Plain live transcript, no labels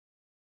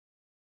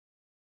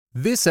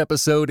This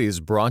episode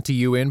is brought to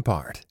you in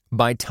part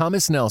by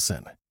Thomas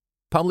Nelson,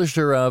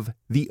 publisher of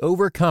The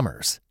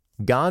Overcomers,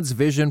 God's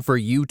Vision for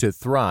You to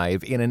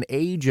Thrive in an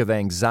Age of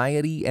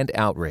Anxiety and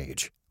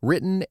Outrage,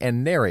 written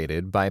and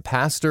narrated by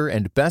pastor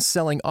and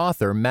best-selling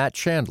author Matt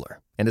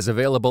Chandler, and is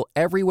available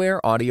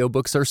everywhere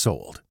audiobooks are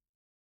sold.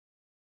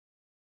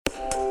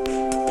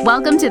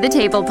 Welcome to the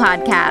Table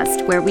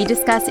Podcast, where we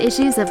discuss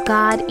issues of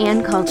God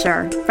and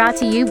culture, brought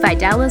to you by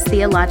Dallas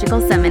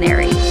Theological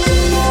Seminary.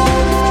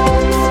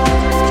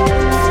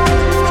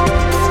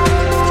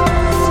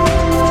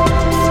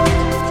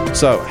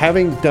 So,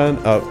 having done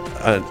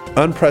an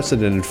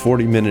unprecedented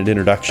 40-minute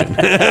introduction,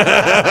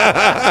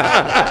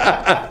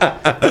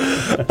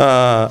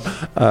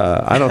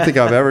 I don't think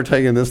I've ever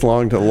taken this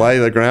long to lay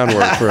the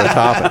groundwork for a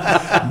topic.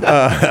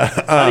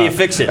 How do you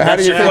fix it?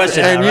 That's your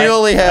question. And you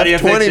only have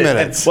 20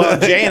 minutes. Well,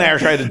 Jay and I are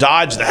trying to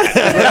dodge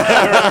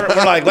that.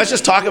 We're like, let's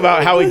just talk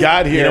about how we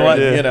got here. You know what?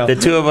 The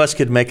two of us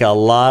could make a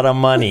lot of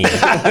money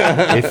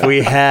if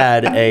we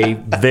had a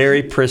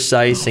very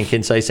precise and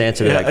concise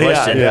answer to that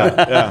question.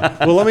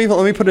 Yeah. Well, let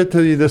me put it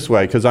to you this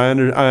way, because I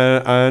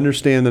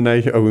understand the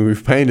nature. I mean,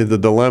 we've painted the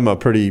dilemma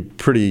pretty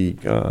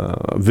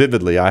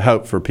vividly, I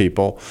hope, for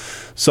people.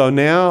 So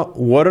now,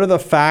 what are the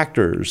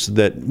factors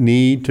that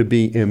need to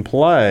be in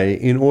play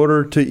in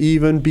order to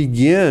even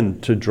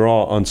begin to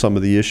draw on some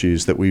of the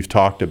issues that we've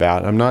talked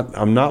about? I'm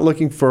not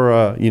looking for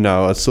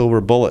a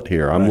silver bullet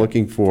here. I'm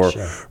looking for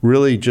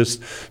really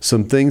just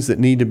some things that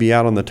need to be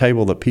out on the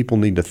table that people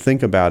need to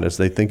think about as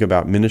they think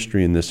about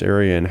ministry in this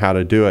area and how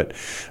to do it.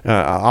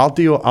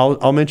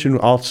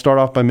 I'll start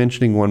off by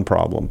mentioning one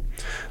problem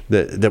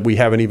that we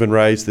haven't even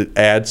raised that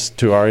adds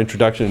to our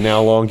introduction and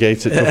now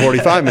elongates it to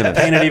 45 minutes.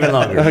 Paint it even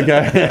longer.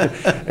 Okay.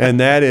 And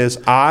that is,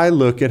 I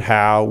look at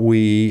how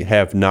we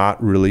have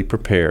not really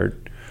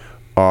prepared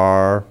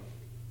our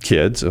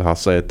kids, and I'll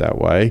say it that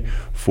way,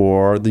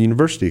 for the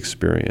university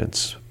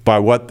experience by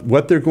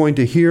what they're going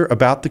to hear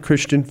about the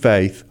Christian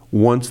faith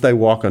once they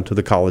walk onto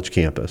the college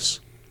campus.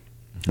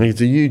 I think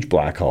it's a huge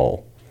black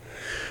hole.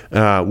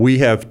 We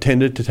have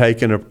tended to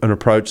take an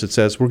approach that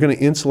says we're going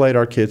to insulate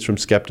our kids from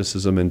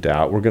skepticism and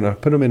doubt. We're going to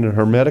put them in a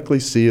hermetically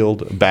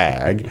sealed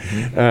bag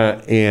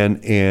and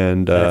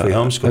if we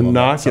homeschool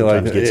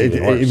inoculate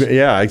them.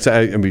 Yeah,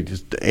 exactly. I mean,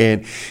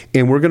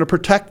 and we're going to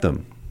protect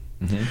them.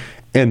 Mm-hmm.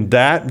 And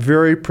that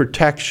very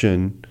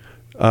protection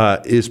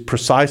is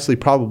precisely,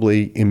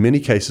 probably in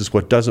many cases,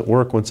 what doesn't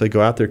work once they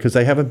go out there, because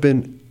they haven't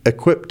been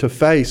equipped to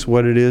face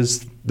what it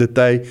is that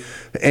they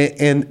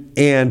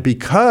and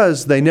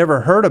because they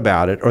never heard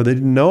about it or they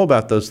didn't know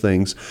about those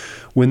things,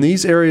 when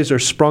these areas are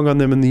sprung on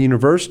them in the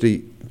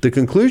university, the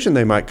conclusion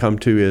they might come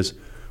to is,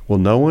 well,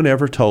 no one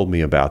ever told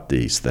me about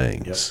these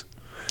things.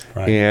 Yep.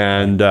 Right.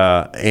 And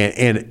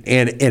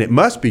it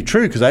must be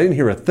true, because I didn't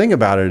hear a thing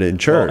about it in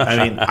church. Well,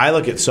 I mean, I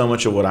look at so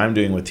much of what I'm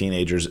doing with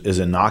teenagers is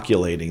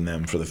inoculating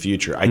them for the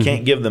future. I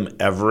can't give them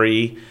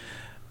every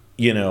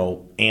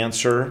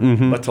answer,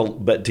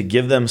 but to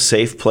give them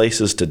safe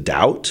places to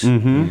doubt,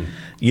 to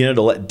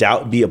let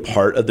doubt be a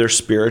part of their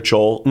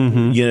spiritual,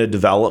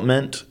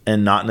 development,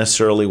 and not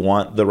necessarily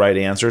want the right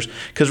answers.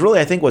 Because really,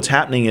 I think what's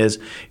happening is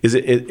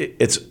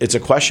it's a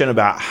question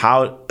about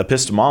how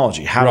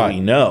epistemology, how do we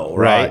know,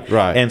 right?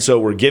 And so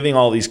we're giving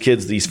all these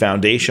kids these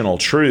foundational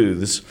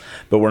truths,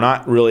 but we're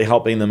not really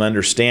helping them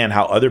understand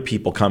how other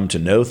people come to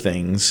know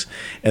things,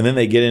 and then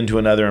they get into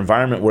another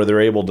environment where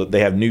they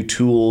have new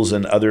tools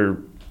and other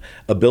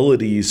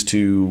abilities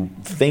to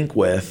think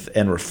with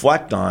and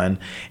reflect on,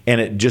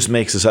 and it just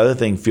makes this other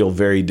thing feel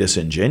very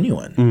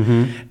disingenuous.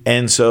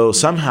 And so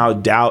somehow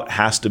doubt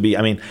has to be,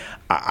 I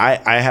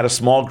had a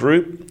small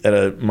group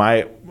at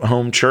my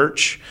home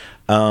church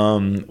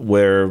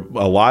where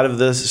a lot of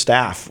the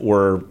staff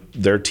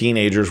their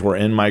teenagers were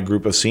in my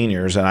group of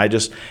seniors, and I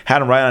just had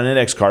them write on an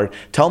index card,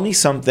 tell me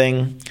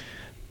something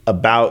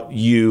about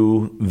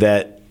you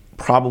that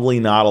probably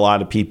not a lot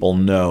of people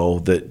know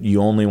that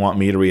you only want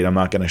me to read. I'm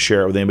not going to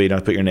share it with anybody.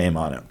 Don't put your name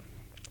on it.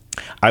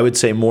 I would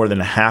say more than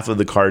half of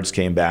the cards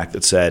came back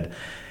that said,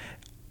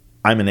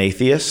 I'm an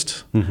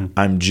atheist.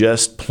 I'm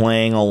just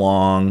playing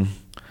along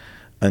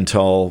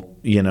until,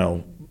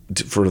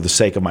 for the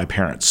sake of my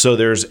parents. So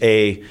there was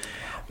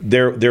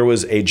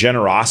a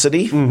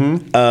generosity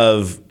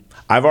of,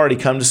 I've already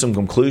come to some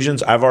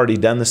conclusions. I've already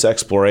done this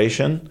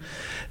exploration.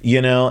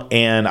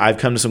 And I've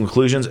come to some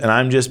conclusions, and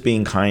I'm just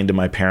being kind to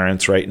my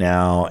parents right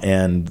now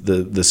and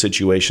the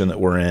situation that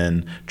we're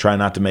in, trying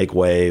not to make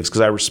waves,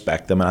 because I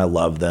respect them and I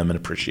love them and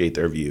appreciate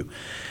their view.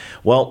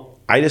 Well,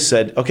 I just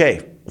said,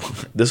 okay,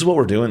 this is what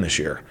we're doing this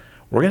year.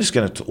 We're just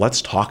going to,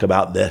 let's talk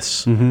about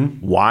this.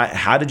 Why?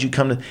 How did you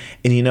come to,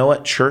 and you know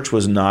what? Church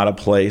was not a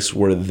place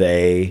where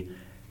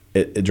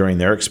during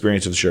their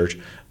experience of the church,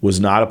 was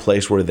not a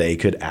place where they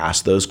could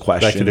ask those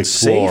questions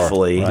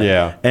safely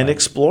and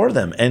explore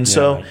them. And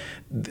so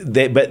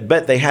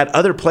but they had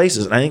other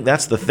places, and I think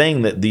that's the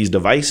thing that these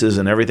devices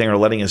and everything are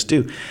letting us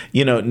do.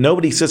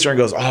 Nobody sits there and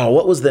goes, "Oh,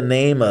 what was the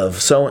name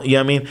of so?"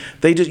 You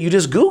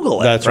just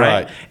Google it. That's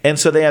right. And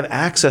so they have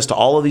access to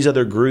all of these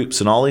other groups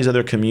and all these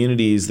other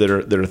communities that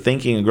are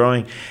thinking and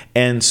growing.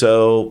 And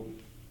so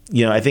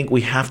I think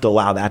we have to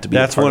allow that to be.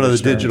 That's one of the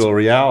digital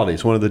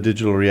realities. One of the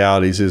digital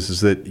realities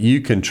is that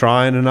you can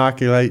try and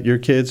inoculate your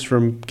kids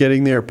from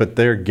getting there, but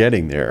they're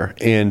getting there.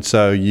 And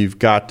so you've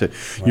got to,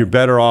 you're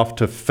better off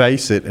to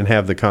face it and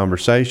have the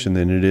conversation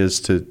than it is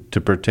to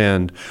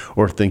pretend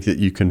or think that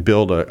you can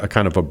build a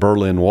kind of a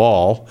Berlin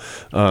Wall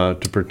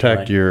to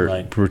protect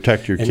your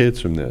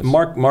kids from this.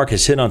 Mark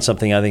has hit on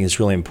something I think is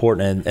really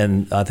important,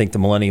 and I think the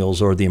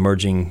millennials or the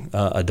emerging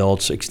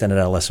adults, extended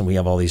adolescent, we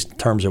have all these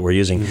terms that we're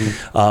using,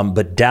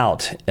 but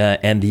doubt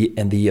and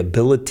the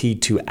ability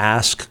to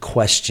ask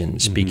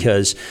questions,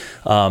 because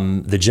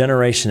the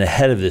generation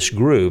ahead of this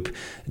group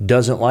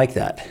doesn't like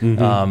that.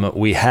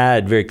 We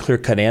had very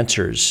clear-cut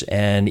answers,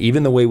 and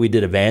even the way we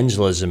did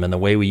evangelism and the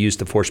way we used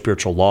the 4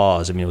 spiritual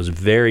laws, I mean, it was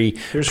very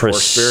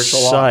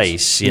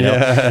precise,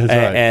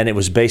 and it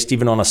was based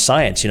even on a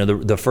science.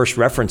 The first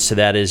reference to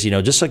that is,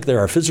 just like there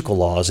are physical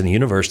laws in the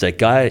universe, that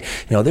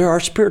there are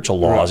spiritual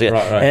laws. Right.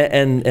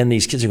 And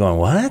these kids are going,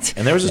 what?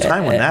 And there was a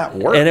time when that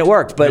worked. And it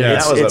worked, but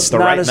it's the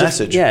right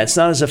message. It's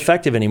not as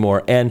effective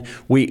anymore. And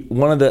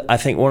one of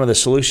the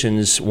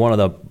solutions, one of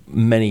the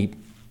many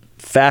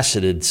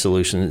faceted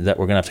solution that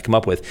we're going to have to come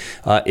up with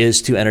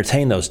is to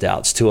entertain those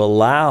doubts, to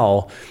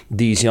allow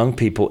these young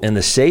people in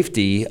the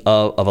safety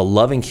of a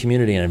loving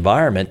community and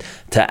environment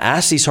to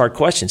ask these hard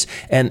questions.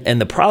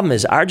 And the problem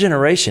is our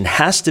generation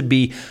has to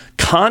be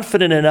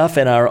confident enough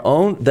in our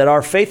own, that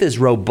our faith is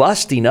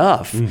robust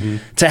enough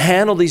to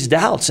handle these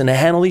doubts and to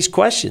handle these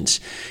questions.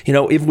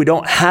 If we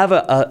don't have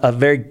a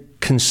very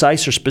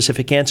concise or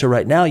specific answer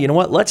right now, you know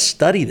what? Let's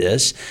study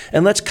this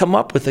and let's come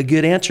up with a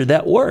good answer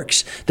that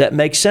works, that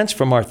makes sense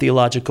from our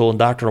theological and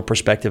doctrinal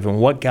perspective and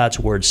what God's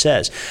Word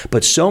says.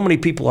 But so many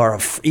people are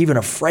even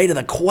afraid of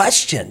the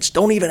questions.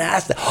 Don't even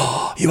ask that.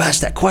 Oh, you asked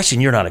that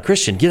question, you're not a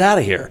Christian. Get out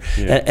of here.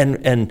 Yeah.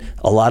 And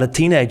a lot of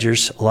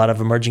teenagers, a lot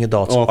of emerging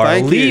adults are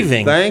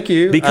leaving. Thank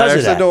you. Because There's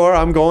of that. the door.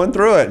 I'm going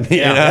through it.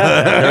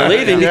 They're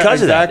leaving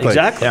because of that.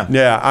 Exactly.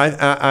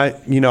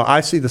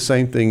 I see the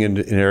same thing in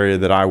an area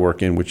that I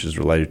work in, which is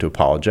related to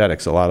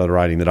apologetics. A lot of the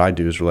writing that I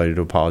do is related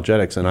to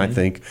apologetics, and I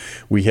think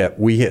we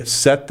have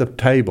set the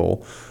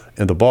table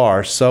and the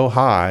bar so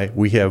high.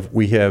 We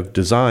have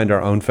designed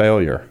our own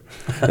failure.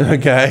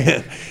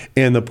 Okay,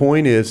 and the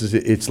point is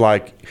it's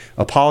like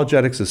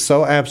apologetics is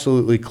so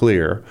absolutely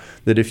clear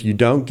that if you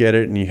don't get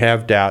it and you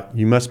have doubt,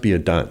 you must be a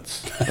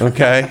dunce.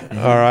 Okay,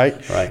 all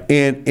right. Right.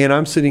 And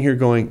I'm sitting here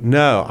going,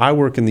 no, I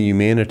work in the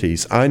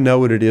humanities. I know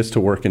what it is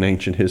to work in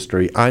ancient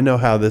history. I know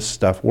how this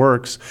stuff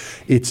works.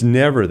 It's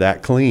never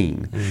that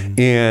clean.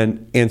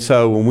 And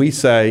so when we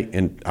say,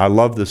 and I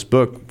love this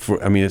book,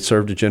 it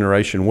served a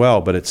generation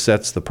well, but it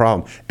sets the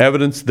problem.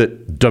 Evidence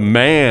that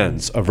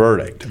demands a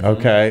verdict.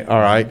 Okay, all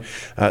right.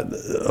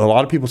 A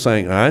lot of people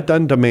saying, it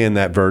doesn't demand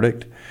that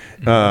verdict.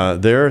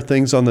 There are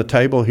things on the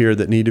table here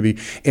that need to be.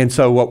 And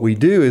so what we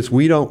do is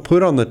we don't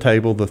put on the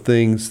table the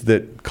things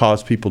that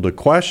cause people to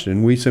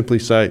question. We simply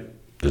say,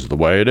 this is the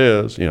way it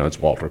is. It's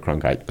Walter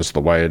Cronkite. This is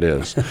the way it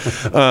is.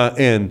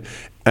 And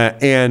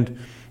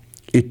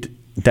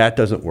that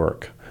doesn't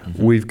work.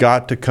 We've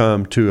got to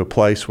come to a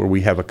place where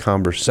we have a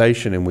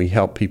conversation and we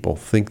help people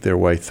think their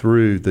way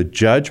through the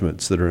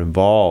judgments that are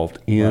involved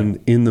in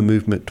the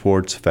movement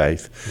towards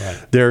faith.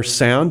 Right. There are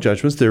sound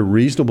judgments. There are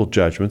reasonable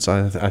judgments.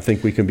 I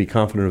think we can be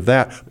confident of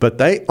that. But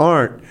they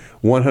aren't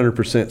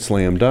 100%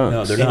 slam dunk.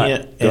 No, they're not.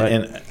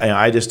 And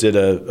I just did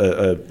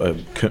a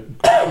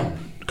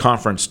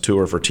conference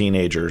tour for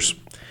teenagers.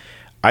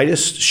 I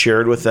just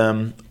shared with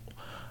them.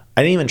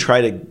 I didn't even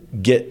try to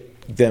get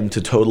them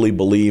to totally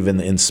believe in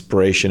the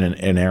inspiration and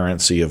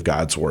inerrancy of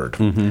God's Word.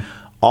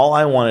 All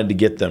I wanted to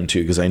get them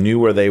to, because I knew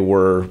where they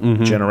were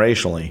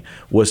generationally,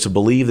 was to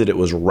believe that it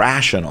was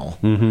rational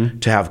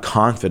to have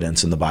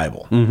confidence in the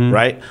Bible,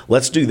 right?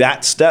 Let's do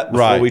that step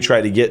before we try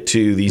to get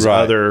to these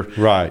other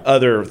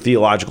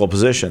theological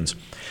positions.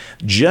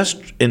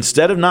 Just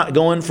instead of not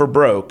going for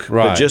broke,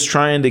 but just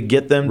trying to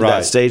get them to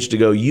that stage to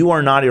go, you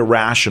are not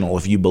irrational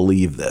if you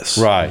believe this.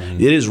 Right.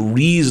 It is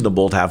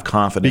reasonable to have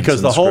confidence because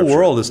in the whole Scripture.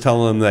 world is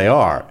telling them they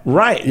are.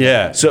 Right.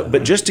 Yeah. So,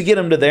 but just to get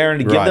them to there and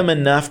to give them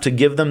enough to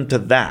give them to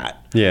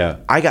that. Yeah.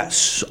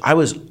 I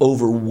was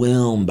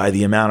overwhelmed by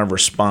the amount of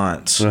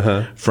response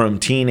from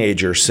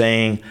teenagers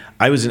saying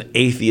I was an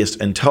atheist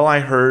until I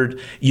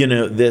heard,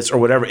 this or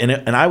whatever.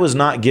 And I was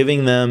not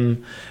giving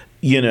them,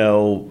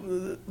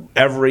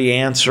 every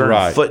answer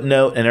and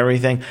footnote and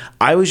everything.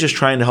 I was just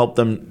trying to help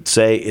them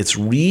say it's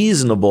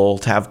reasonable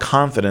to have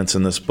confidence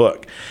in this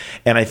book.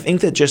 And I think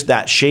that just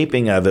that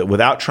shaping of it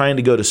without trying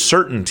to go to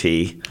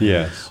certainty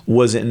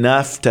was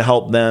enough to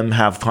help them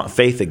have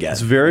faith again.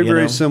 It's very,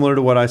 very similar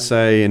to what I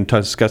say in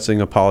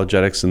discussing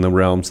apologetics in the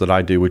realms that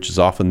I do, which is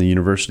often the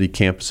university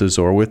campuses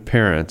or with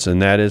parents.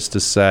 And that is to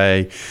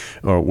say,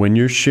 or when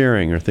you're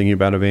sharing or thinking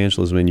about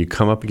evangelism and you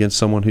come up against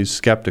someone who's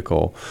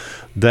skeptical,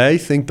 they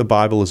think the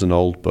Bible is an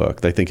old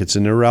book. They think think it's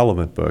an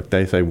irrelevant book.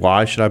 They say,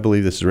 why should I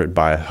believe this is written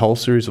by a whole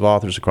series of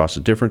authors across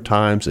different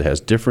times? It has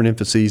different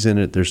emphases in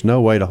it. There's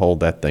no way to hold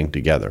that thing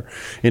together.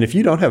 And if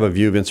you don't have a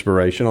view of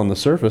inspiration on the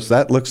surface,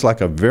 that looks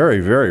like a very,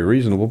 very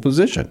reasonable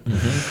position.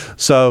 Mm-hmm.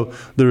 So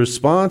the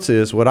response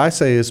is, what I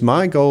say is,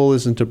 my goal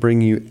isn't to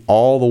bring you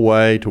all the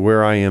way to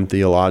where I am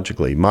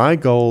theologically. My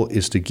goal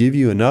is to give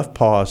you enough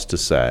pause to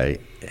say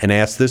and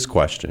ask this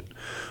question: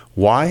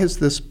 why has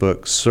this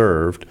book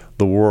served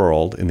the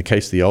world, in the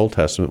case of the Old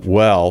Testament,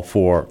 well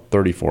for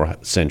 34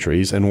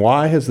 centuries? And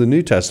why has the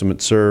New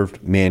Testament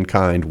served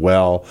mankind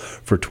well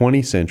for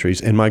 20 centuries?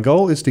 And my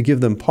goal is to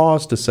give them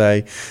pause to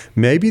say,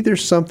 maybe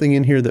there's something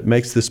in here that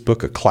makes this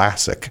book a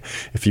classic,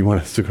 if you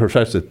want to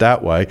express it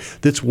that way,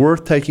 that's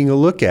worth taking a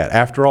look at.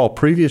 After all,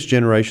 previous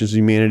generations of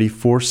humanity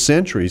for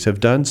centuries have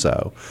done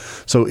so.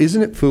 So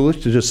isn't it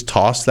foolish to just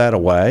toss that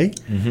away?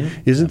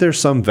 Mm-hmm. Isn't there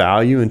some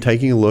value in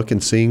taking a look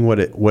and seeing what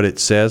it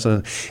says?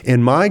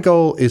 And my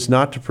goal is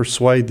not to persuade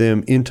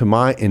them into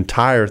my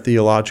entire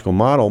theological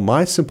model.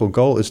 My simple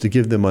goal is to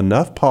give them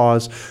enough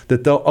pause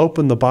that they'll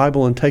open the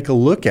Bible and take a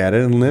look at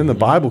it, and then the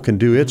Bible can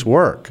do its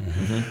work.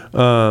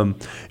 Mm-hmm.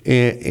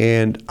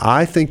 And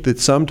I think that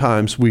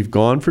sometimes we've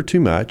gone for too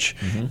much,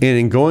 and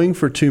in going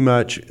for too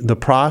much, in the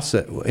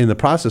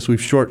process,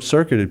 we've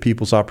short-circuited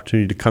people's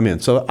opportunity to come in.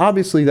 So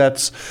obviously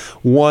that's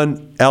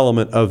one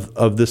element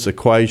of this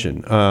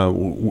equation.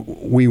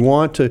 We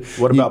want to...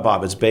 What about,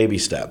 Bob? It's baby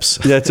steps.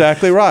 That's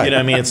exactly right. You know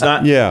what I mean? It's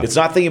not, it's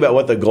not thinking about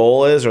what the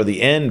goal is or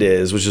the end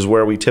is, which is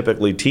where we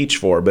typically teach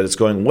for, but it's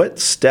going, what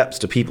steps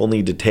do people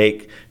need to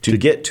take to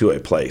get to a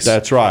place?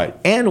 That's right.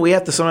 And we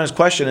have to sometimes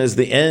question, is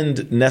the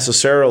end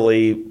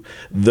necessarily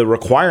the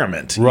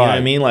requirement? You know what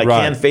I mean? Like,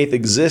 can faith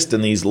exist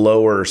in these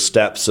lower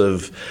steps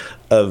of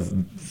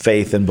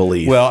faith and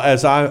belief? Well,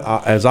 as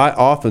I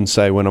often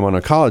say when I'm on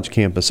a college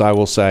campus, I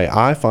will say,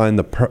 I find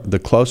the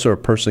closer a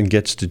person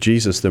gets to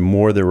Jesus, the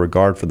more their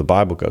regard for the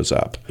Bible goes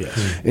up.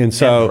 Yes. And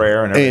so, and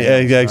prayer and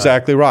everything.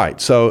 Exactly right.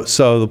 So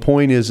the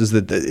point is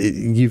that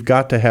you've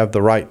got to have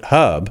the right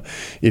hub,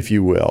 if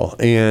you will.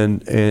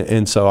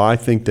 And so I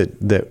think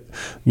that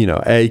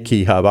a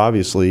key hub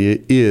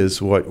obviously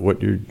is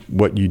what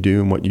you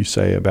do and what you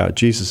say about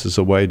Jesus as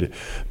a way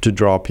to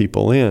draw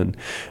people in.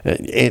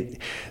 And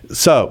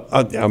so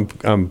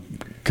I'm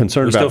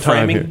concerned about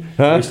time here.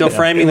 Huh? We're still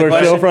framing the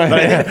question.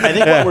 But I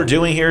think what we're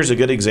doing here is a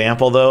good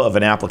example, though, of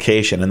an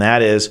application, and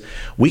that is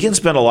we can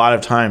spend a lot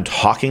of time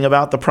talking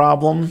about the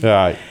problem,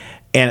 right?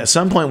 And at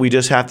some point we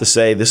just have to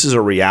say, this is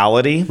a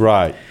reality,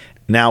 right?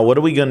 Now, what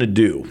are we going to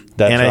do?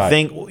 That's and right.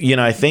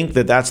 I think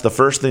that's the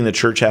first thing the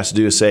church has to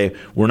do, is say,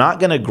 we're not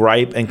going to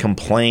gripe and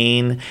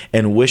complain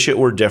and wish it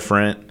were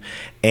different.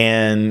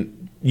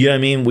 And you know what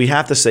I mean? We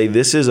have to say,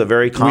 this is a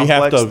very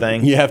complex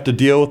thing. You have to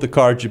deal with the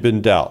cards you've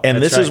been dealt.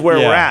 And this is where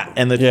we're at.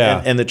 And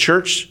the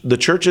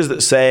churches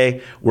that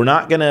say, we're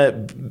not going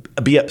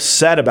to be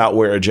upset about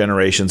where a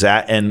generation's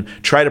at and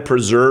try to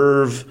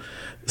preserve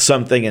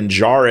something and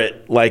jar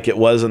it like it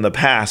was in the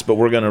past, but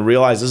we're going to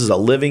realize this is a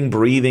living,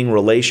 breathing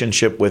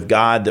relationship with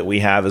God that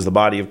we have as the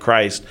body of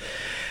Christ.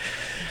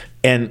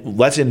 And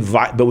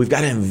but we've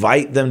got to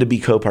invite them to be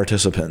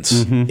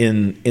co-participants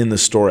in the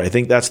story. I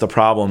think that's the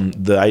problem.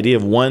 The idea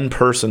of one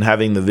person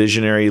having the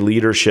visionary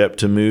leadership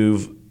to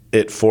move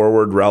it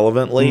forward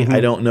relevantly, I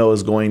don't know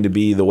is going to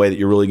be the way that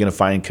you're really going to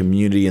find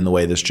community in the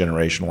way this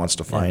generation wants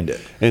to find it.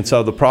 And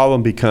so the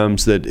problem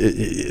becomes that,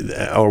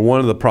 or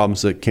one of the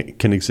problems that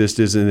can exist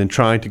is in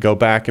trying to go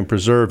back and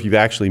preserve, you've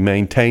actually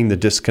maintained the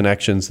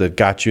disconnections that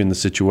got you in the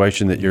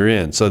situation that you're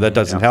in. So that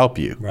doesn't help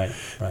you. Right.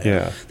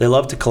 Yeah. They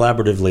love to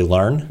collaboratively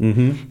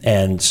learn,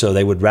 and so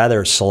they would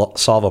rather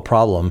solve a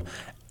problem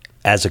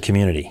as a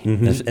community.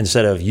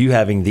 Instead of you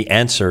having the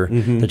answer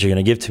that you're going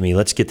to give to me,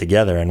 let's get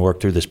together and work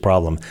through this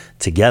problem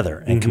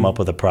together and come up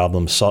with a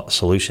problem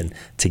solution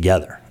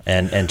together.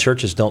 And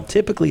churches don't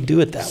typically do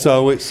it that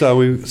way.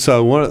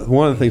 So one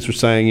of the things we're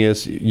saying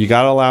is you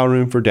got to allow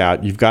room for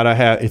doubt. You've got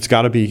to it's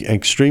got to be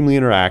extremely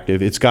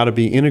interactive. It's got to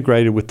be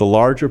integrated with the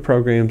larger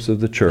programs of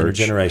the church.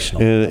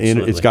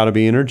 Intergenerational. It's got to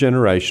be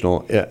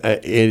intergenerational.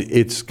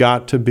 It's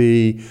got to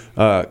be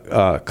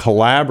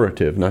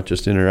collaborative, not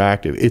just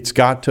interactive. It's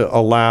got to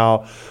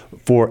allow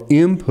for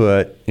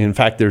input. In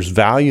fact, there's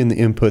value in the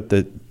input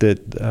that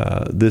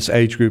this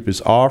age group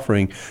is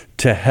offering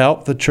to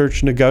help the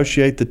church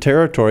negotiate the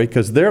territory,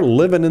 because they're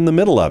living in the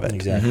middle of it.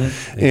 Exactly.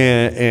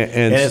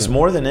 And it's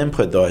more than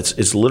input, though.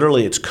 It's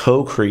literally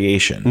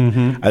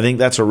co-creation. I think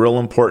that's a real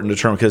important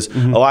term, because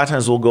a lot of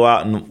times we'll go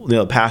out and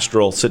the pastor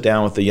will sit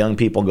down with the young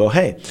people and go,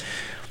 hey,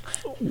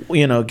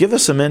 give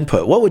us some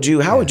input.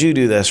 How would you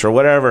do this or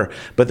whatever?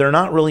 But they're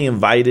not really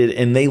invited,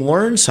 and they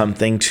learn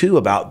something too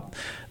about.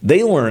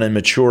 They learn and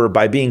mature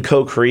by being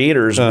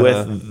co-creators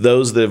with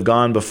those that have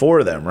gone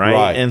before them,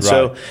 right? And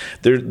so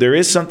there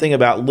is something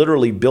about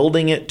literally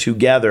building it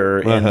together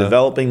and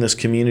developing this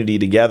community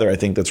together, I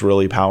think, that's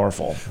really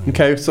powerful.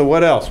 Okay, so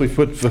what else? We've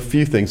put a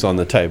few things on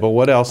the table.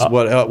 What else?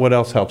 What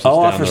else helps us?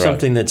 I'll down offer the road?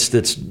 something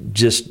that's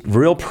just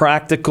real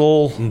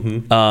practical,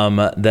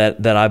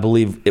 that I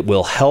believe it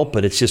will help,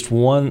 but it's just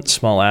one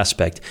small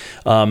aspect.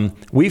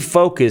 We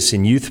focus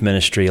in youth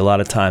ministry a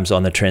lot of times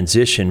on the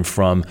transition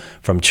from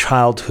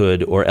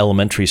childhood or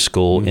elementary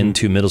school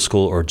into middle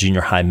school or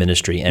junior high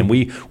ministry. And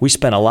we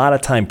spend a lot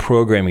of time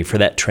programming for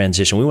that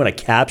transition. We want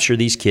to capture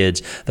these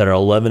kids that are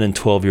 11 and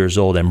 12 years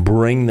old and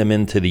bring them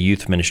into the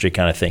youth ministry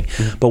kind of thing.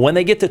 But when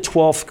they get to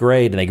 12th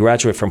grade and they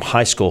graduate from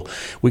high school,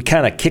 we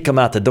kind of kick them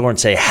out the door and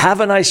say, have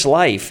a nice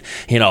life,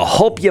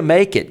 hope you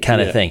make it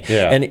kind of thing.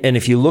 Yeah. And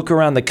if you look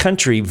around the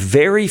country,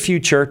 very few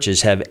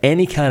churches have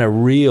any kind of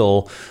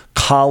real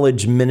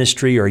college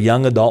ministry or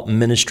young adult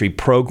ministry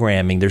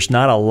programming. There's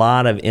not a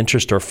lot of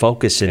interest or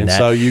focus in that.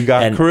 So you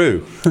got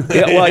Cru. You do.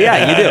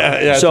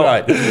 That's So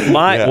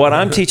right. what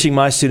I'm teaching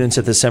my students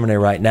at the seminary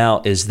right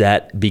now is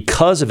that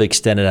because of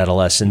extended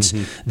adolescence,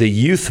 the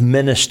youth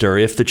minister,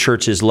 if the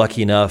church is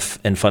lucky enough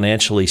and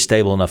financially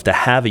stable enough to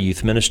have a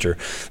youth minister,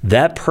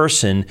 that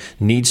person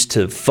needs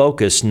to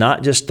focus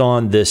not just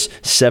on this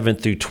 7th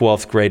through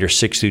 12th grade or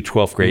 6th through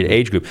 12th grade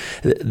age group.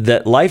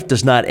 That life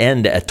does not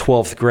end at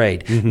 12th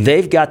grade.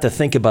 They've got to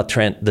think about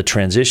the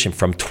transition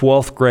from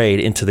 12th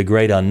grade into the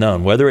great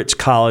unknown, whether it's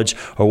college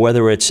or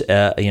whether it's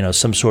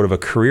some sort of a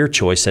career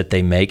choice that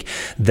they make,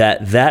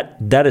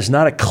 that is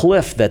not a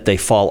cliff that they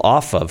fall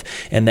off of,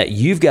 and that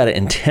you've got to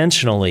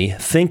intentionally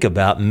think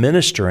about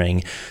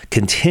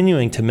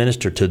continuing to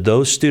minister to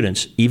those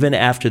students even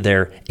after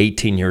they're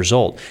 18 years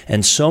old.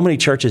 And so many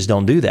churches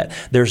don't do that.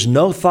 There's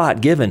no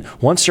thought given.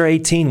 Once they're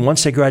 18,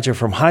 once they graduate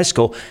from high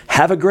school,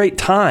 have a great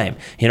time,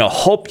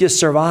 hope you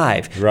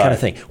survive, kind of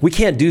thing. We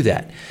can't do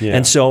that. Yeah.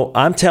 And so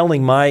I'm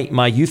telling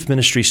my youth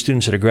ministry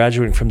students that are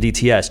graduating from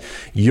DTS,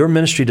 your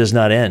ministry does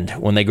not end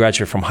when they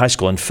graduate from high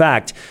school. In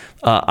fact,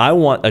 I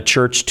want a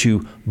church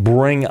to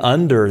bring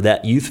under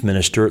that youth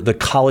minister the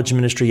college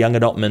ministry, young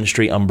adult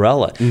ministry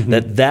umbrella.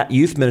 That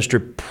youth minister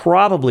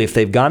probably, if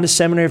they've gone to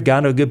seminary, have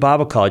gone to a good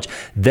Bible college,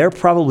 they're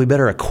probably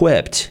better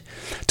equipped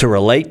to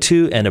relate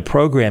to and to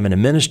program and to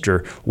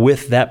minister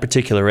with that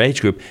particular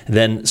age group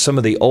than some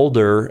of the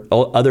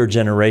other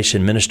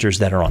generation ministers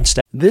that are on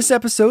staff. This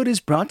episode is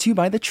brought to you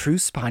by the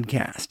Truce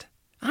Podcast.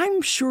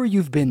 I'm sure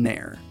you've been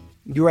there.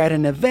 You're at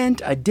an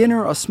event, a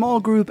dinner, a small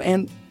group,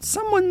 and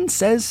someone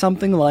says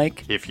something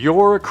like, "If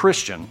you're a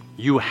Christian,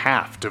 you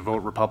have to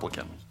vote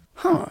Republican."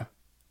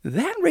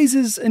 That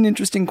raises an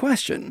interesting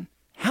question.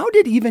 How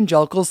did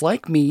evangelicals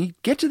like me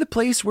get to the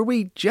place where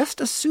we just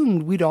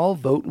assumed we'd all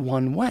vote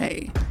one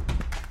way?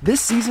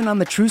 This season on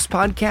the Truce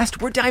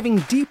Podcast, we're diving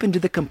deep into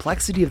the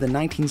complexity of the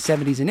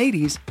 1970s and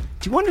 80s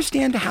to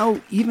understand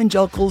how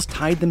evangelicals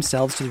tied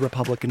themselves to the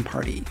Republican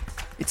Party.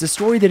 It's a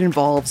story that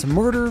involves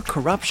murder,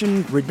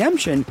 corruption,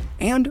 redemption,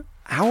 and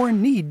our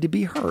need to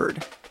be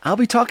heard. I'll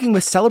be talking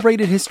with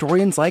celebrated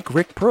historians like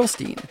Rick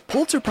Perlstein,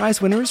 Pulitzer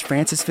Prize winners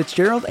Francis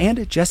Fitzgerald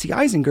and Jesse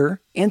Eisinger,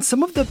 and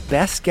some of the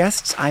best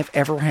guests I've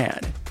ever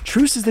had.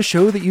 Truce is the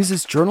show that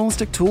uses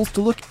journalistic tools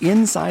to look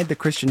inside the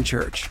Christian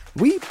church.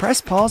 We press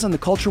pause on the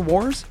culture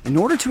wars in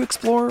order to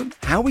explore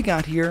how we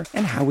got here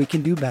and how we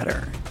can do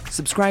better.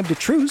 Subscribe to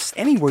Truce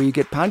anywhere you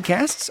get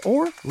podcasts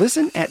or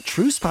listen at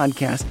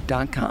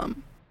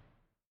trucepodcast.com.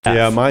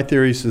 Yeah, my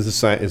theory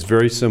is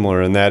very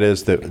similar, and that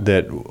is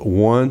that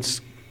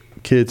once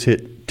kids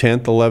hit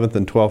 10th, 11th,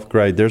 and 12th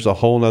grade, there's a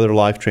whole other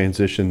life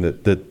transition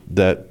that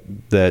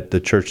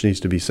the church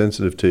needs to be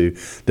sensitive to,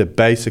 that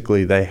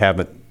basically they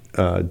haven't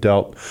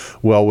dealt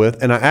well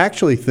with. And I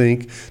actually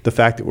think the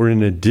fact that we're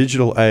in a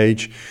digital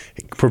age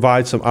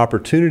provides some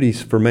opportunities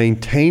for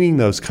maintaining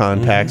those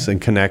contacts and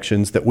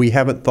connections that we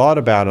haven't thought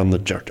about on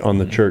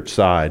the church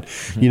side.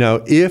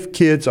 If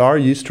kids are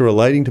used to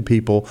relating to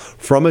people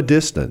from a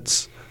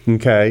distance,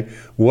 okay,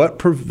 what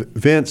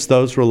prevents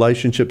those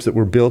relationships that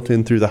were built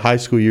in through the high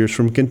school years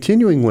from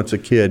continuing once a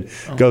kid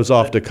goes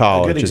off to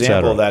college, A good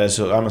example of that is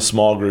I'm a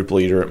small group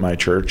leader at my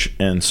church,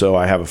 and so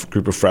I have a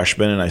group of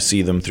freshmen, and I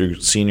see them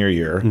through senior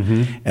year.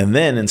 And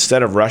then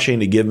instead of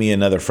rushing to give me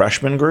another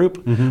freshman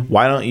group,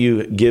 why don't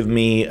you give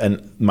me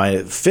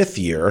my fifth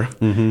year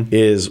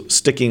is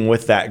sticking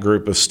with that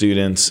group of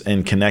students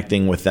and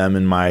connecting with them,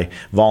 in my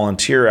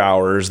volunteer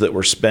hours that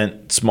were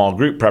spent small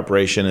group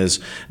preparation is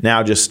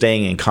now just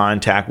staying in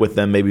contact with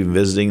them, maybe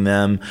visiting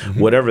them,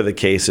 whatever the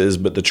case is,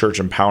 but the church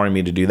empowering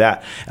me to do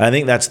that. And I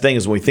think that's the thing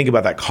is when we think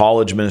about that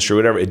college ministry,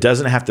 whatever, it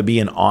doesn't have to be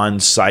an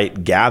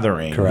on-site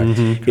gathering. Correct.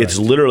 It's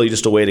literally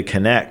just a way to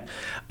connect.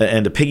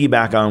 And to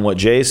piggyback on what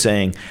Jay's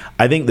saying,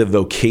 I think the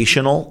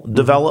vocational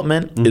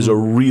development is a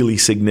really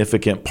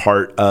significant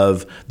part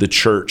of the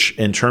church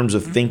in terms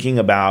of thinking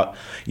about,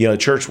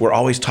 church, we're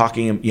always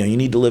talking, you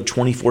need to live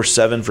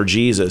 24/7 for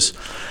Jesus.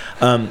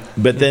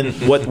 But then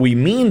what we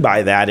mean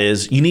by that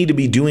is you need to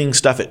be doing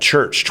stuff at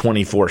church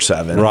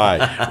 24/7.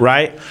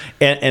 Right?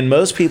 And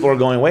most people are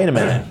going, wait a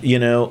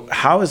minute,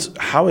 how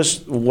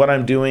is what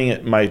I'm doing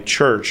at my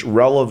church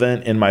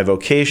relevant in my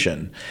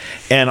vocation?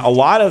 And a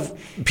lot of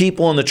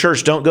people in the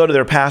church don't go to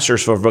their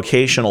pastors for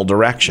vocational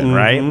direction,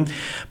 right?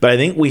 But I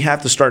think we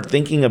have to start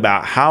thinking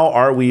about how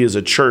are we as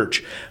a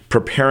church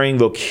preparing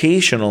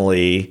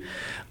vocationally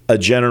a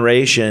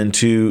generation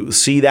to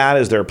see that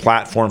as their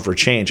platform for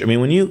change. I mean,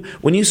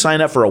 when you sign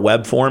up for a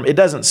web form, it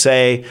doesn't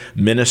say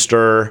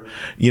minister.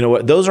 You know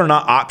what? Those are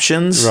not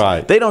options.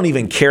 Right. They don't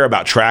even care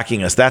about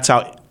tracking us. That's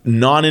how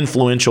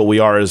non-influential we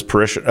are as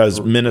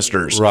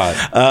ministers.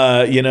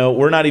 Right. You know,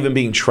 we're not even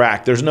being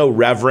tracked. There's no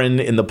reverend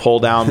in the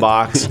pull-down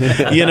box.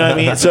 You know what I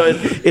mean? So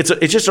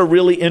it's just a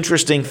really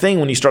interesting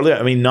thing when you start looking.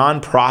 I mean,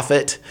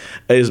 nonprofit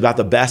is about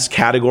the best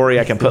category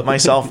I can put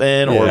myself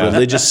in, or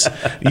religious.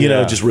 You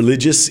know, just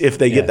religious if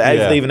they get that,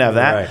 if they even have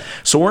that. Right.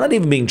 So we're not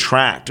even being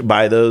tracked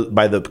by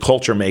the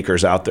culture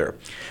makers out there.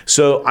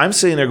 So I'm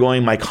sitting there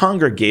going, my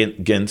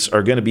congregants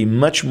are going to be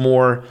much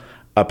more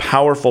a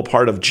powerful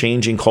part of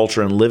changing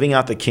culture and living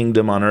out the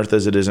kingdom on earth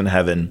as it is in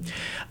heaven,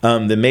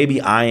 than maybe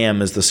I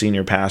am as the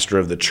senior pastor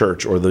of the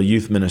church or the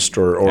youth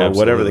minister or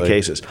whatever the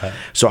case is.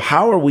 So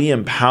how are we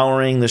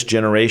empowering this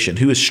generation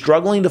who is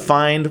struggling to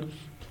find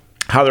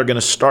how they're going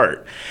to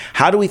start?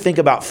 How do we think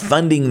about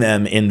funding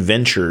them in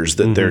ventures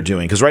that they're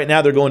doing? Because right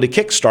now they're going to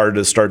Kickstarter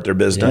to start their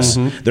business.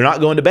 They're not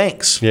going to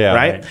banks,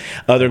 right?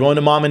 They're going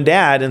to mom and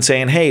dad and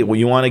saying, hey, well,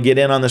 you want to get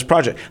in on this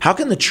project? How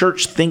can the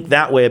church think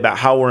that way about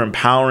how we're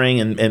empowering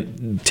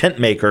and tent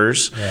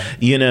makers,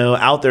 you know,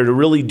 out there to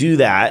really do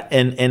that?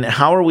 And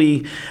how are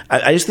we?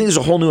 I just think there's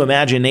a whole new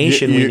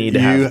imagination we need to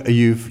have.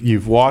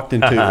 You've walked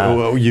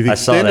into. You've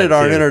extended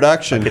our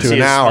introduction to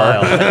an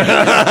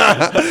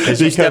hour.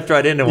 Because you stepped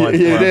right into one.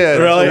 You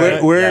did.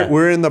 Really?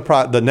 We're in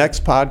the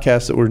next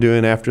podcast that we're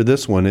doing after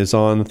this one is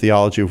on the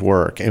theology of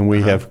work, and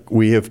we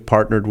have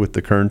partnered with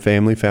the Kern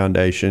Family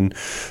Foundation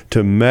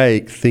to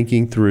make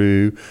thinking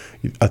through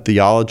a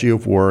theology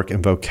of work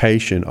and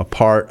vocation a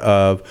part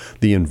of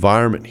the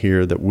environment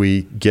here that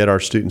we get our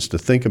students to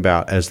think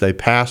about as they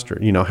pastor.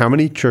 You know, how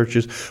many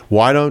churches?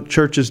 Why don't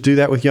churches do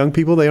that with young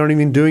people? They aren't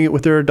even doing it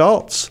with their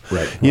adults.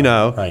 Right. You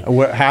know,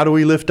 how do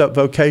we lift up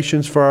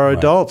vocations for our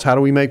adults? How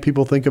do we make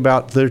people think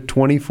about their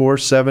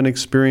 24/7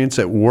 experience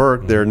at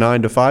work, their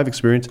 9 to 5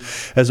 experience,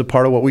 as a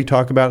part of what we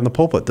talk about in the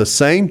pulpit? The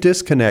same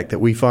disconnect that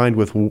we find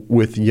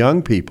with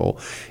young people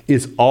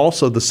is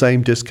also the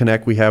same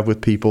disconnect we have with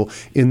people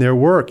in their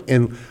work.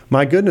 And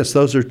my goodness,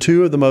 those are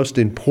two of the most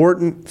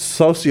important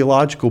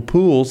sociological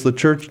pools the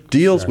church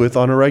deals with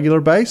on a regular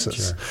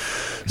basis.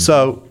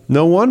 So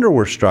no wonder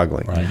we're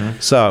struggling.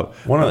 So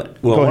one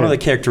of the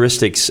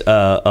characteristics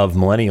of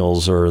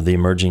millennials or the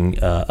emerging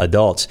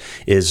adults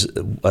is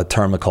a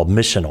term called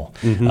missional.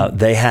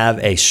 They have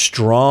a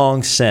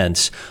strong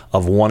sense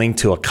of wanting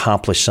to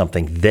accomplish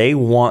something. They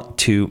want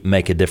to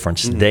make a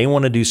difference. They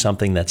want to do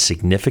something that's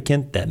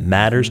significant, that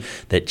matters,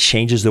 that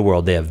changes the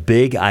world. They have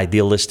big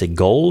idealistic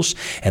goals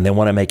and they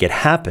want to make it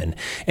happen.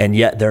 And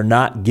yet they're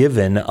not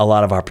given a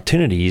lot of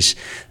opportunities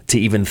to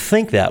even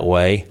think that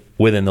way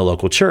within the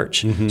local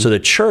church. So the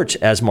church,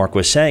 as Mark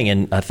was saying,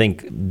 and I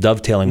think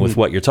dovetailing with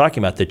what you're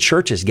talking about, the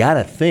church has got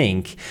to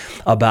think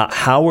about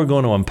how we're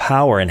going to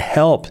empower and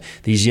help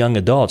these young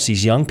adults,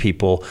 these young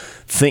people,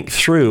 think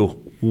through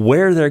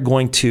where they're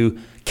going to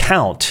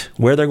count,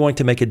 where they're going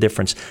to make a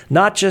difference,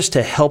 not just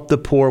to help the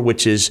poor,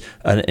 which is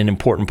an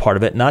important part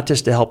of it, not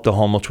just to help the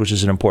homeless, which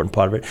is an important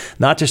part of it,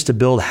 not just to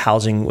build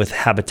housing with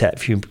Habitat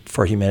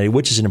for Humanity,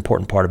 which is an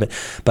important part of it,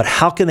 but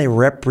how can they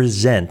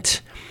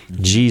represent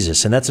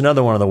Jesus? And that's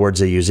another one of the words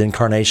they use,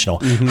 incarnational.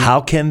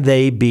 How can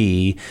they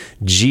be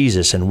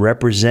Jesus and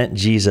represent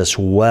Jesus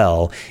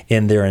well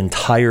in their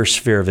entire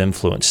sphere of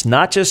influence?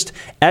 Not just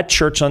at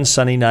church on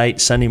Sunday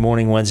night, Sunday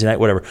morning, Wednesday night,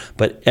 whatever,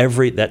 but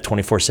that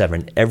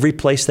 24/7, every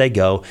place they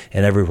go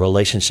and every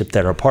relationship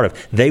that are a part of.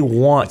 They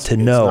want to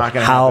know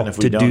how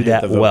to do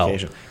that well.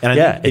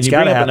 And you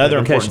bring up another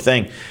important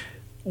thing.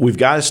 We've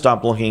got to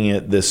stop looking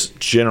at this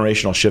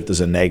generational shift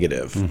as a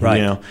negative. You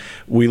know,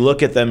 we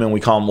look at them and we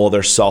call them, well,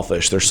 they're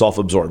selfish, they're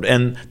self-absorbed,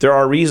 and there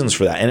are reasons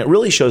for that. And it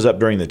really shows up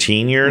during the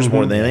teen years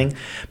more than anything.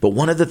 But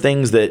one of the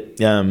things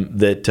that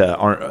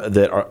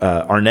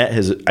Arnett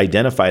has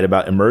identified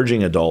about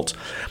emerging adults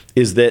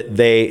is that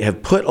they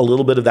have put a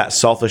little bit of that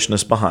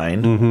selfishness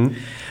behind.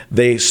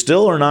 They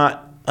still are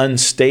not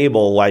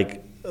unstable,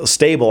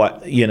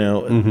 you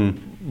know.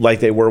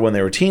 Like they were when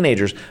they were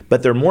teenagers,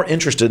 but they're more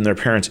interested in their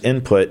parents'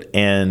 input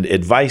and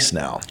advice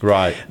now.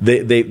 Right.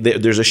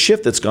 There's a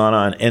shift that's gone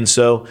on, and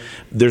so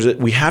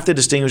we have to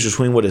distinguish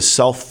between what is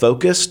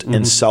self-focused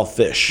and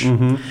selfish.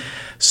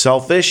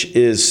 Selfish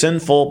is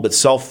sinful, but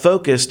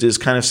self-focused is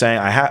kind of saying,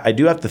 I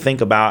do have to think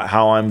about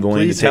how I'm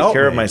going to take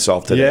care of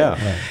myself today.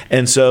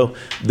 And so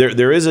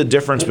there is a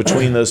difference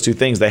between those two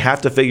things. They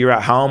have to figure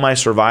out, how am I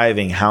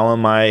surviving? How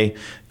am I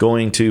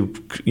going to,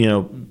 you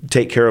know,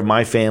 take care of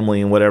my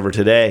family and whatever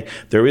today?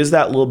 There is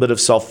that little bit of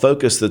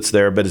self-focus that's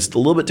there, but it's a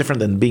little bit different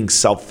than being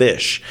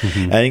selfish.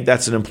 I think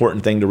that's an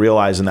important thing to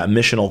realize, and that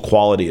missional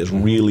quality is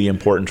really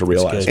important to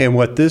realize. And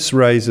what this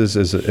raises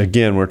is,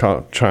 again,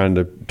 we're trying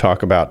to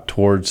talk about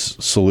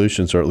towards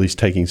solutions, or at least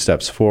taking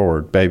steps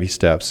forward, baby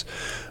steps.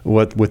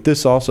 What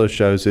this also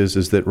shows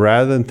is that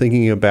rather than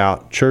thinking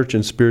about church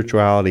and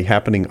spirituality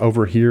happening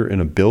over here in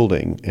a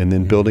building and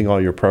then building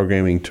all your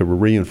programming to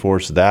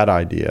reinforce that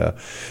idea,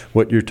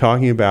 what you're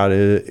talking about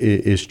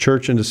is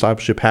church and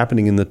discipleship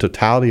happening in the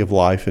totality of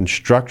life and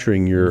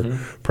structuring your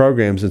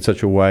programs in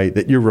such a way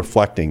that you're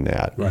reflecting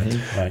that.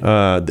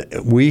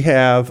 We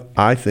have,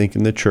 I think,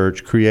 in the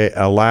church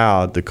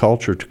allowed the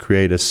culture to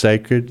create a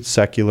sacred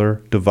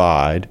secular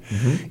divide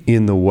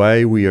in the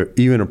way we are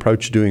even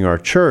approach doing our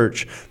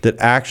church that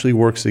actually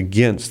works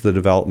against the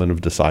development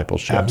of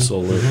discipleship.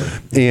 Absolutely.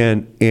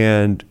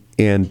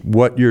 And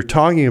what you're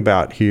talking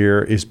about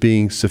here is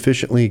being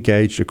sufficiently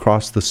engaged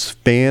across the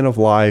span of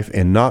life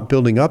and not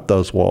building up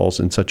those walls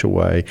in such a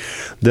way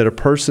that a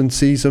person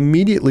sees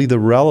immediately the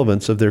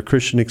relevance of their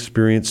Christian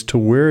experience to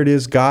where it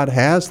is God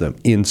has them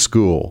in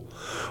school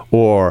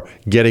or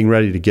getting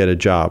ready to get a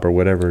job or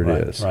whatever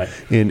it is,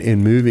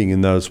 in moving in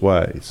those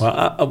ways.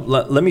 Well,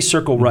 let me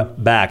circle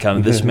right back.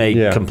 This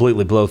may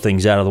completely blow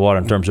things out of the water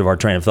in terms of our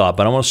train of thought,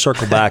 but I want to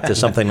circle back to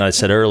something that I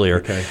said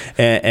earlier.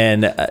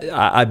 And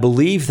I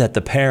believe that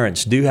the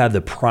parents do have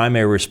the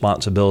primary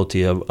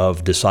responsibility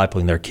of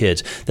discipling their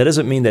kids. That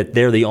doesn't mean that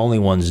they're the only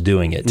ones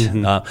doing it.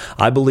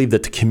 I believe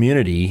that the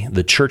community,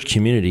 the church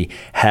community,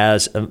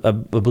 has, I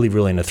believe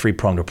really in a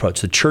three-pronged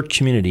approach. The church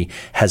community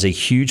has a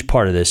huge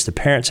part of this. The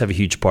parents have a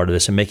huge part of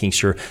this, and making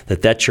sure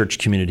that that church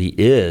community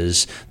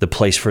is the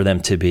place for them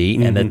to be,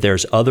 and that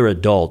there's other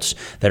adults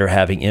that are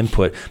having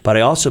input. But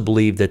I also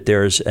believe that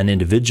there's an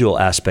individual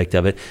aspect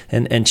of it,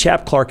 and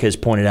Chap Clark has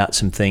pointed out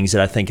some things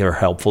that I think are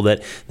helpful.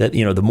 That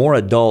the more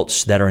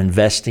adults that are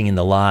investing in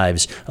the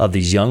lives of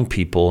these young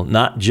people,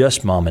 not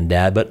just mom and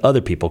dad, but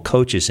other people,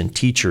 coaches and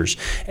teachers,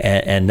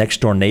 and next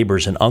door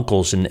neighbors and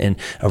uncles, and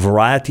a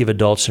variety of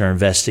adults that are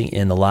investing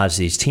in the lives of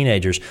these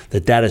teenagers,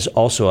 that is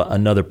also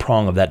another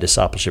prong of that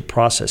discipleship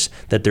process.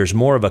 That there's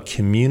more of a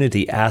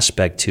community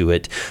aspect to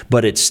it,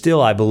 but it's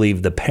still, I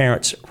believe, the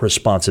parents'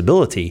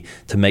 responsibility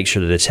to make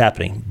sure that it's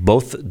happening,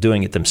 both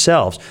doing it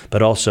themselves,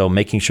 but also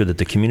making sure that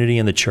the community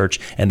and the church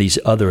and these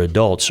other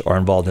adults are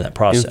involved in that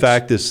process. In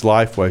fact, this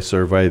Lifeway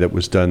survey that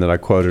was done that I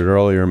quoted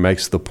earlier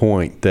makes the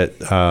point that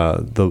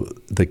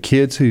the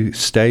kids who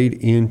stayed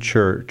in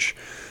church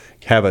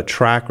have a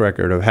track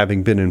record of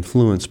having been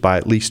influenced by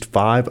at least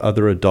 5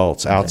 other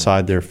adults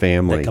outside their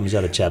family. That comes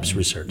out of Chap's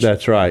research.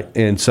 That's right.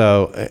 And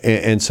so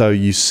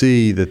you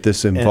see that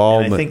this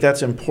involvement. And I think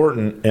that's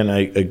important, and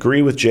I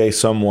agree with Jay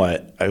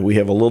somewhat. We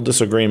have a little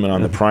disagreement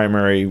on the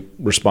primary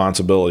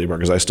responsibility,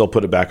 because I still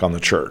put it back on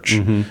the church.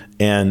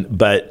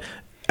 But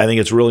I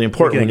think it's really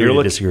important when you're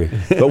looking.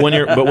 But when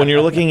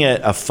you're looking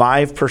at a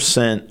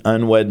 5%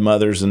 unwed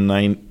mothers in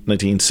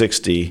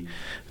 1960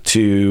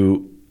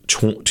 to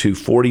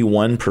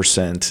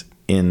 41%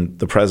 in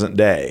the present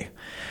day,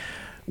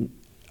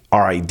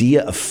 our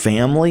idea of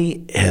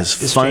family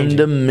has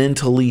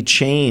fundamentally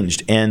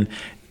changed. And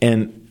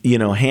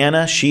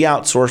Hannah, she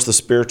outsourced the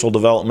spiritual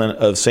development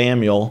of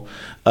Samuel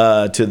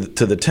to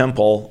the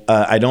temple.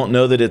 I don't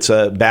know that it's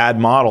a bad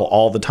model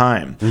all the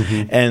time,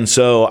 and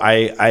so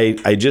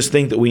I just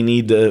think that we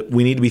need to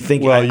be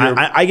thinking. Well,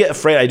 I get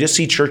afraid. I just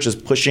see churches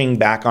pushing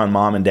back on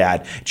mom and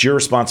dad. It's your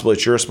responsibility.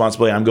 It's your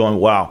responsibility. I'm going,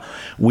 wow.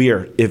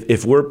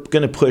 If we're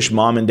going to push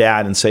mom and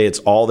dad and say it's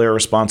all their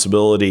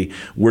responsibility,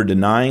 we're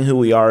denying who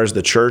we are as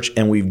the church,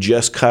 and we've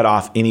just cut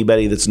off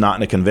anybody that's not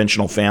in a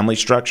conventional family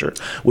structure,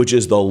 which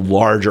is the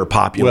larger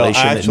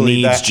population that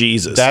needs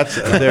Jesus.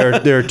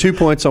 There are 2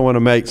 points I want to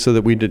make so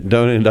that we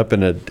don't end up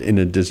in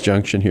a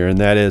disjunction here, and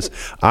that is,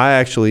 I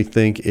actually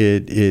think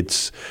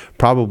it's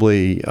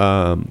probably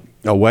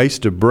a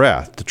waste of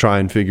breath to try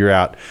and figure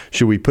out,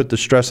 should we put the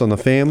stress on the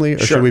family or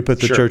should we put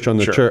the church on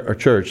the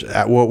church?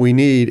 What we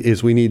need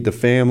is the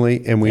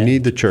family and we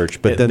need the church.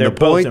 But then they're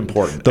both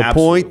important. The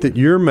point that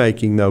you're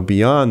making, though,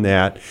 beyond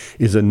that,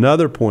 is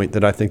another point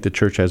that I think the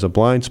church has a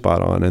blind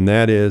spot on, and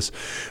that is,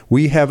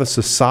 we have a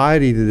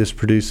society that is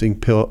producing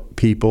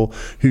people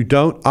who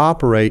don't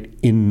operate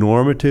in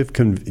normative,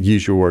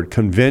 use your word,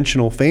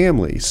 conventional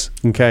families.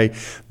 Okay,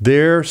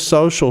 their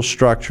social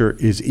structure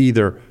is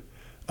either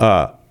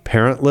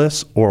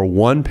parentless or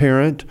one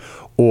parent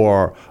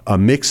or a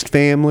mixed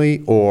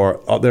family, or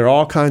there are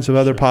all kinds of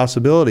other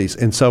possibilities.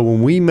 And so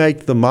when we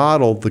make the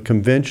model the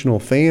conventional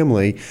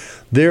family,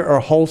 there are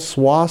whole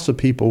swaths of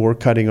people we're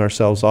cutting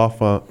ourselves off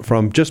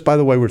from just by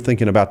the way we're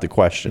thinking about the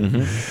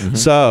question.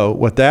 So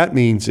what that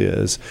means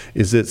is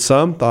that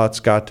some thought's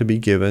got to be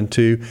given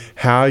to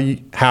how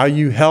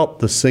you help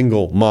the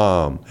single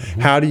mom.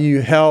 How do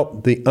you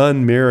help the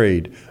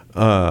unmarried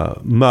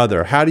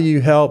mother? How do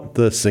you help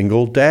the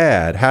single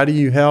dad? How do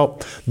you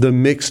help the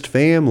mixed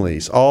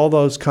families? All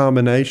those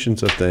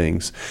combinations of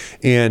things.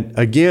 And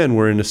again,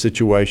 we're in a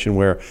situation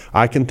where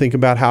I can think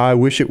about how I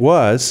wish it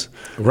was.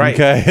 But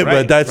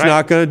that's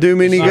not going to do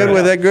me any good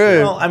with that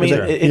group. Well, I mean,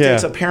 it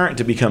takes a parent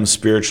to become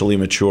spiritually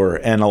mature,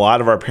 and a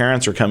lot of our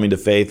parents are coming to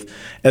faith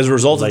as a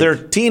result of their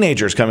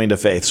teenagers coming to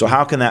faith. So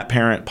how can that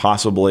parent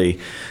possibly,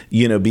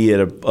 be at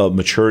a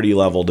maturity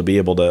level to be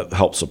able to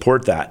help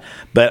support that?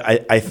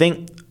 But I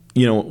think,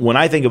 when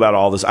I think about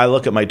all this, I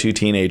look at my 2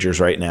 teenagers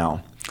right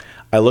now.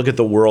 I look at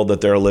the world that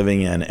they're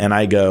living in, and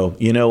I go,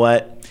 you know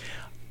what?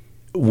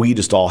 we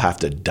just all have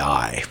to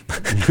die.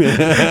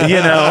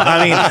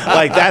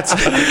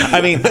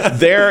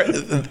 There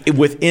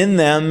within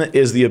them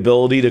is the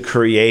ability to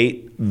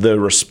create the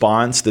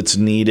response that's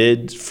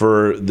needed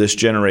for this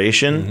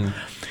generation. Mm-hmm.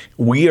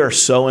 We are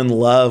so in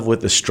love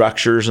with the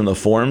structures and the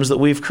forms that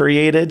we've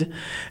created,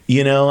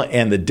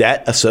 and the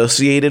debt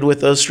associated with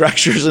those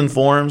structures and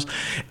forms.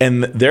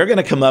 And they're going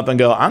to come up and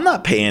go, I'm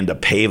not paying to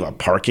pave a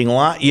parking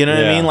lot. You know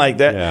what I mean? Like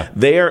that. Yeah.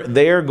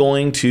 They are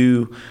going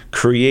to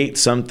create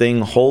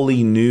something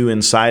wholly new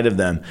inside of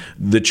them.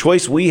 The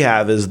choice we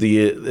have is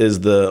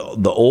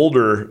the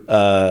older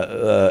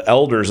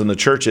elders in the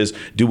churches.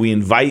 Do we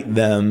invite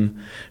them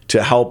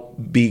to help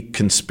be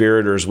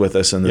conspirators with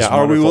us in this?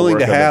 Are we willing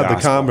to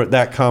have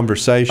that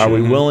conversation? Are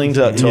we willing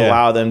to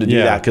allow them to do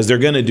that? Because they're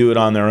going to do it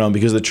on their own,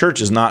 because the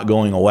church is not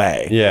going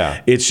away.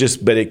 Yeah, it's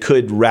just, but it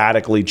could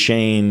radically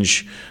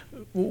change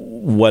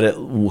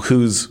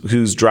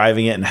who's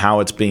driving it and how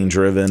it's being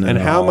driven, and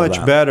how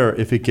much better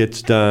if it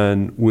gets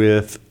done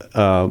with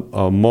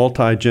a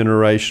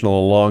multi-generational,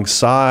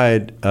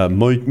 alongside a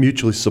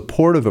mutually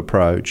supportive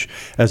approach,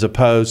 as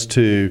opposed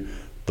to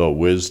the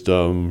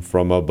wisdom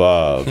from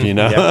above, It's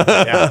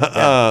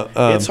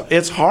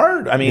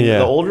hard. The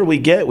older we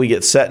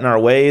get set in our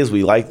ways.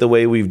 We like the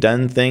way we've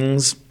done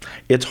things.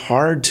 It's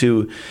hard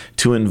to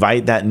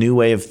invite that new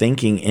way of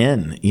thinking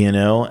in.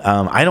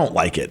 I don't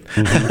like it,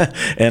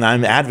 and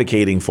I'm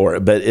advocating for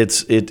it. But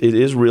it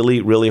is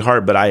really, really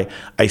hard. But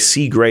I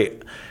see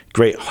great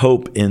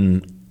hope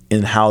in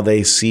how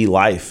they see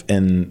life,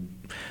 and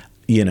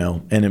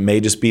and it may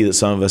just be that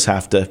some of us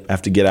have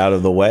to get out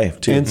of the way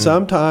too. And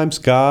sometimes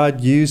God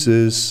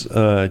uses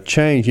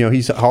change.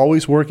 He's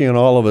always working on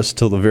all of us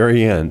till the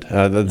very end.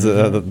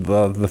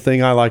 The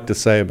thing I like to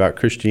say about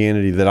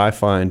Christianity that I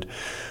find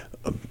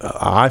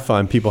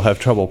people have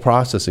trouble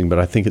processing, but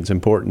I think it's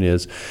important,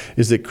 is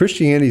that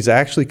Christianity is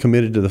actually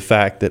committed to the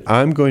fact that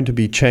I'm going to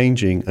be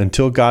changing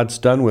until God's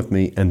done with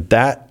me, and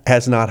that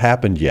has not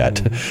happened yet.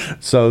 Mm-hmm.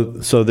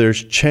 So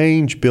there's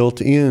change built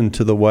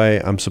into the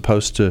way I'm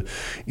supposed to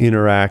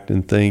interact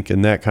and think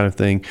and that kind of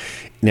thing.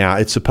 Now,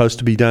 it's supposed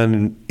to be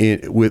done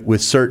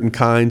with certain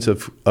kinds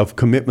of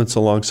commitments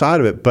alongside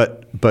of it,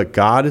 but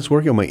God is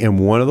working on me. And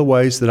one of the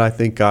ways that I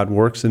think God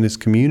works in His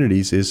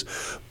communities is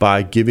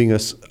by giving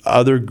us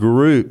other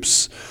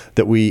groups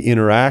that we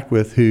interact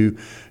with who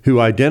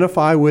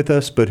identify with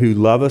us, but who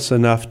love us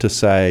enough to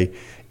say,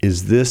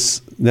 is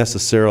this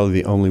necessarily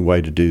the only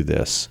way to do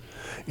this?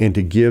 And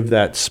to give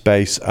that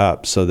space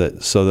up so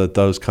that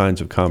those kinds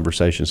of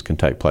conversations can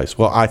take place.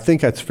 Well, I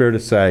think that's fair to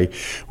say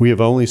we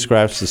have only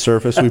scratched the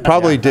surface. We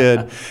probably did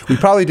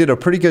a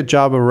pretty good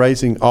job of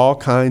raising all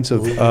kinds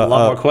of a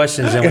lot more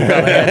questions than we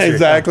probably answered.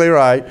 Exactly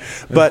right.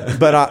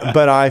 But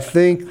I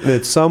think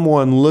that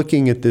someone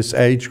looking at this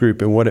age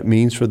group and what it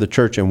means for the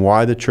church and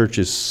why the church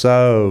is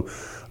so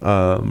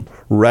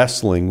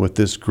wrestling with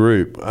this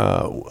group,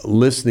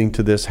 listening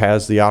to this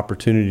has the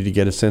opportunity to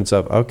get a sense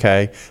of,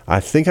 okay,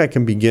 I think I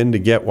can begin to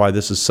get why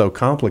this is so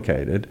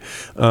complicated,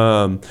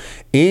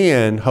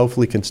 and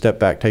hopefully can step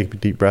back, take a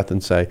deep breath,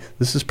 and say,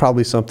 this is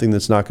probably something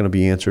that's not going to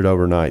be answered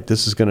overnight.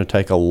 This is going to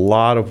take a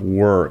lot of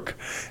work,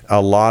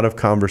 a lot of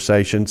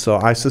conversation. So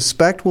I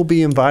suspect we'll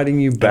be inviting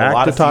you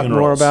back to talk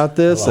more about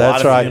this.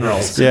 That's right.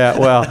 Yeah,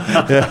 well,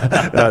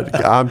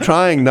 I'm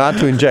trying not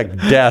to inject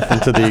death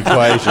into the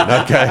equation.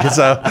 Okay,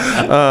 so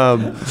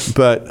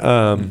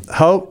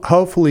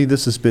hopefully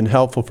this has been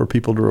helpful for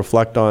people to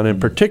reflect on,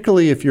 and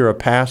particularly if you're a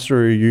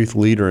pastor or a youth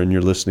leader and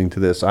you're listening to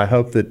this, I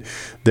hope that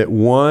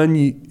one,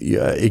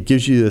 it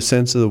gives you a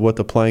sense of what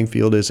the playing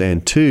field is,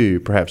 and two,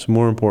 perhaps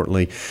more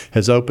importantly,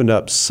 has opened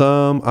up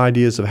some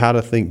ideas of how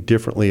to think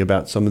differently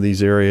about some of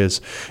these areas,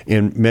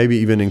 and maybe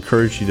even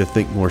encourage you to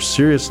think more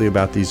seriously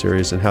about these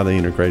areas and how they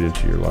integrate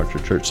into your larger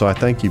church. So I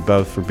thank you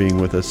both for being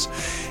with us,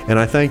 and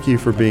I thank you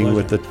for being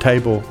with the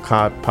Table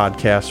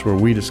podcast, where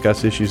we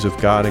discuss issues of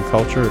God and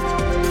culture.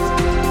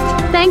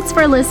 Thanks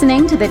for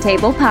listening to the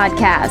Table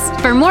Podcast.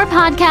 For more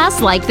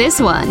podcasts like this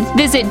one,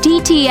 visit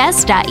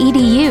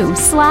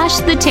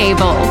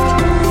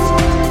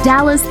dts.edu/thetable.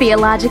 Dallas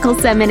Theological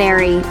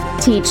Seminary.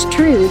 Teach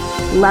truth,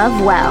 love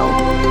well.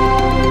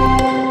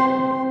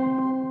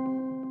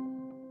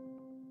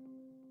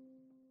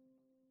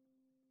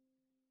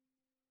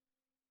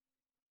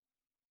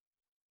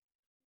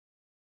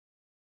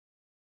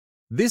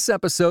 This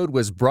episode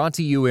was brought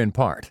to you in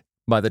part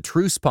by the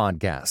Truce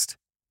Podcast.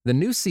 The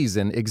new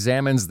season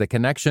examines the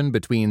connection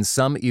between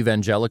some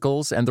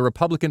evangelicals and the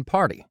Republican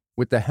Party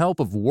with the help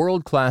of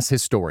world-class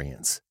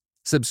historians.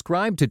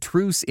 Subscribe to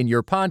Truce in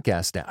your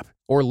podcast app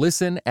or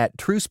listen at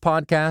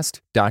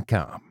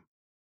trucepodcast.com.